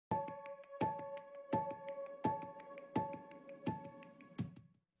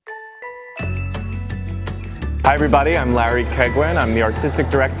Hi everybody, I'm Larry Keigwin. I'm the artistic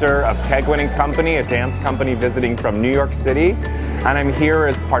director of Keigwin & Company, a dance company visiting from New York City. And I'm here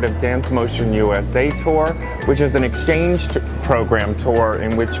as part of DanceMotion USA Tour, which is an exchange program tour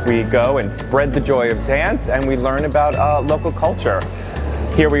in which we go and spread the joy of dance and we learn about local culture.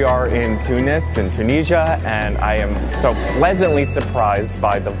 Here we are in Tunis, in Tunisia, and I am so pleasantly surprised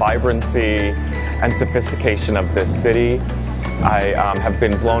by the vibrancy and sophistication of this city. I have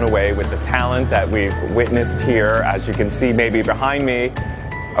been blown away with the talent that we've witnessed here. As you can see maybe behind me,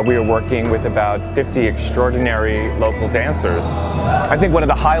 we are working with about 50 extraordinary local dancers. I think one of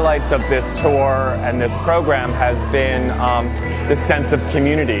the highlights of this tour and this program has been this sense of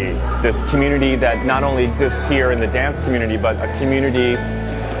community. This community that not only exists here in the dance community, but a community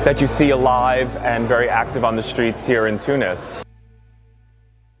that you see alive and very active on the streets here in Tunis.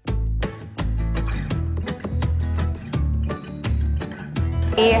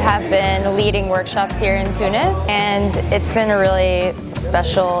 We have been leading workshops here in Tunis, and it's been a really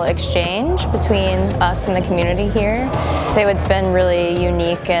special exchange between us and the community here. So it's been really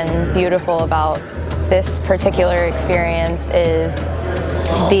unique and beautiful about this particular experience is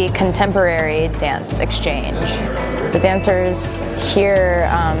the contemporary dance exchange. The dancers here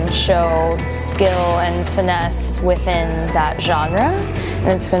show skill and finesse within that genre, and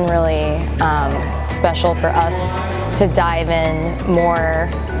it's been really special for us to dive in more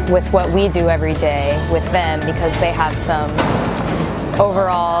with what we do every day with them because they have some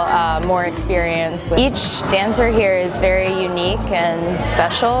overall more experience. Each dancer here is very unique and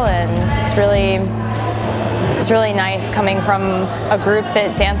special, and it's really nice coming from a group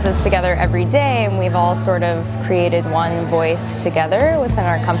that dances together every day, and we've all sort of created one voice together within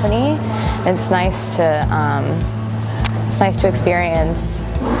our company. It's nice to experience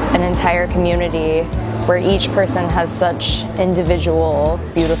an entire community where each person has such individual,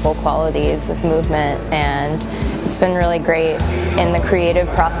 beautiful qualities of movement, and it's been really great in the creative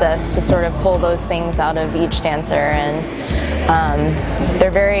process to sort of pull those things out of each dancer, and they're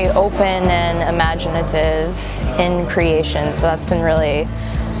very open and imaginative in creation, so that's been really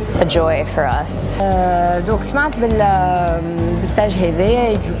a joy for us. Donc سمعت بالستاج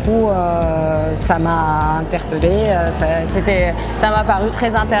هذا et du coup ça m'a interpellée. Ça m'a paru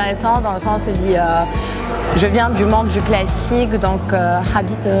très intéressant dans le sens où je viens du monde du classique, donc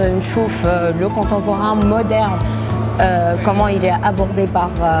habite نشوف le contemporain moderne. Comment il est abordé par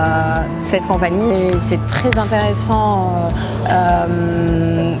cette compagnie. Et c'est très intéressant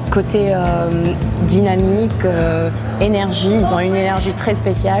côté dynamique, énergie. Ils ont une énergie très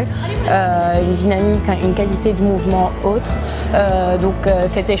spéciale, une dynamique, une qualité de mouvement autre. Donc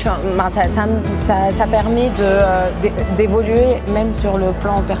ça permet d'évoluer même sur le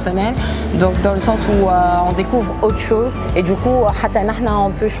plan personnel, donc dans le sens où on découvre autre chose et du coup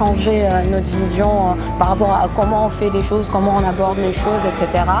on peut changer notre vision par rapport à comment on fait les choses, comment on aborde les choses, etc.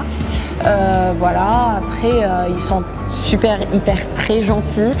 Voilà, après ils sont super, hyper, très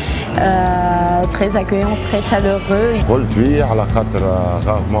gentils, très accueillants, très chaleureux. قلت وي على خاطر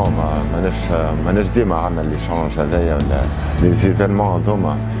غارمون ماناش ديما عندنا ليشانج هذايا ولا لي زيفينمون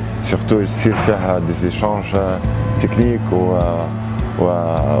هذوما سورتو يصير فيها دي زيشانج تكنيك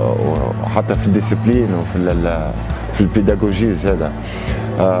وحتى في الديسيبلين وفي البيداغوجي زاده.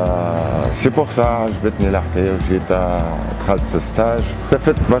 سي بور سا عجبتني الحكايه وجيت دخلت في ستاج.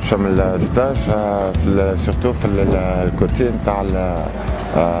 استفدت برشا من الستاج سورتو في الكوتي نتاع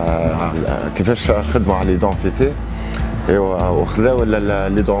كيفاش خدموا على ليدونتيتي وخذاو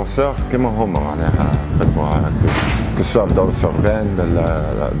لي دونسور كيما هما معناها خدموا كسوا في دانس اوربان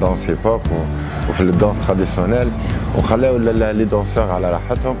دانس هيب هوب وفي الدانس تراديسيونيل وخلاو لي دونسور على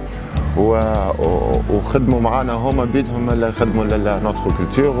راحتهم وخدموا معنا هما بيدهم خدموا نوتر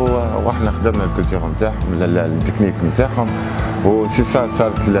كولتور واحنا خدمنا الكولتور نتاعهم التكنيك نتاعهم وسي سا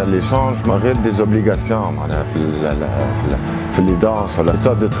صارت ليشانج من غير دي زوبليغاسيون معناها في لي دانس ولا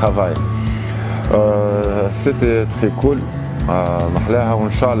ميثود دو ترافاي. سيتي تري كول محلاها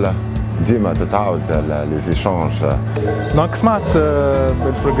وان شاء الله ديما تتعاود لي زيشانج. دونك سمعت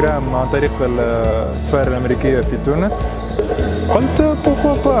بالبروجرام عن طريق السفارة الأمريكية في تونس، قلت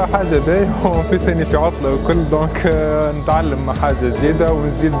بوكو حاجة باهية وفي في عطلة وكل، دونك نتعلم حاجة جديدة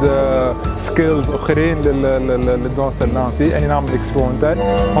ونزيد سكيلز أخرين للدونس اللي نعمل فيه، يعني نعمل اكسبيرمنتال،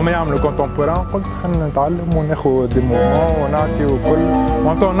 هما يعملوا كونتمبوران، قلت خلينا نتعلم وناخذ دي موفمون ونعطي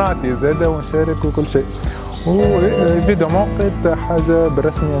وكل نعطي زادة ونشارك وكل شيء. وإيفيدامون لقيت حاجة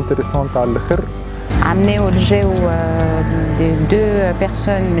برسمي انتريسونت على الآخر. عملوا رجعوا دو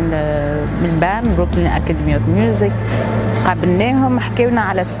بيرسون من بام بروكلين أكاديمي أوف ميوزك، قابلناهم حكيونا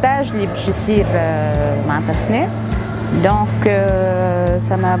على ستاج اللي باش يصير مع تسناء Donc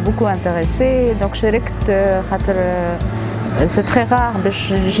ça m'a beaucoup intéressée. Donc c'est très rare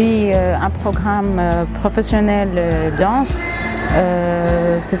باش يجي un programme professionnel danse.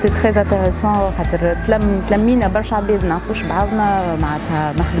 C'était très intéressant خاطر تلمينا برشا عباد ما نعرفوش بعضنا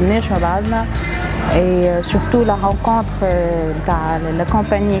معناتها ما خدمناش مع بعضنا. Et surtout la rencontre de la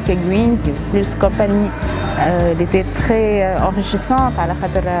compagnie Keigwin, qui est plus compagnie, elle était très enrichissante. على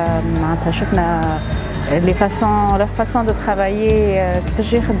خاطر معناتها شفنا leur façon de travailler,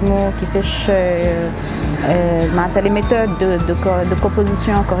 كيفاش يخدموا كيفاش معناتها les méthodes de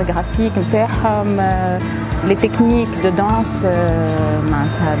composition chorégraphique نتاعهم, les techniques de danse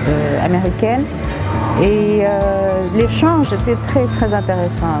américaines. Et l'échange était très très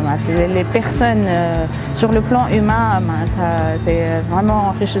intéressant. Les personnes sur le plan humain, c'est vraiment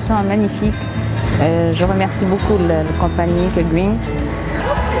enrichissant, magnifique. Je remercie beaucoup la compagnie Keigwin.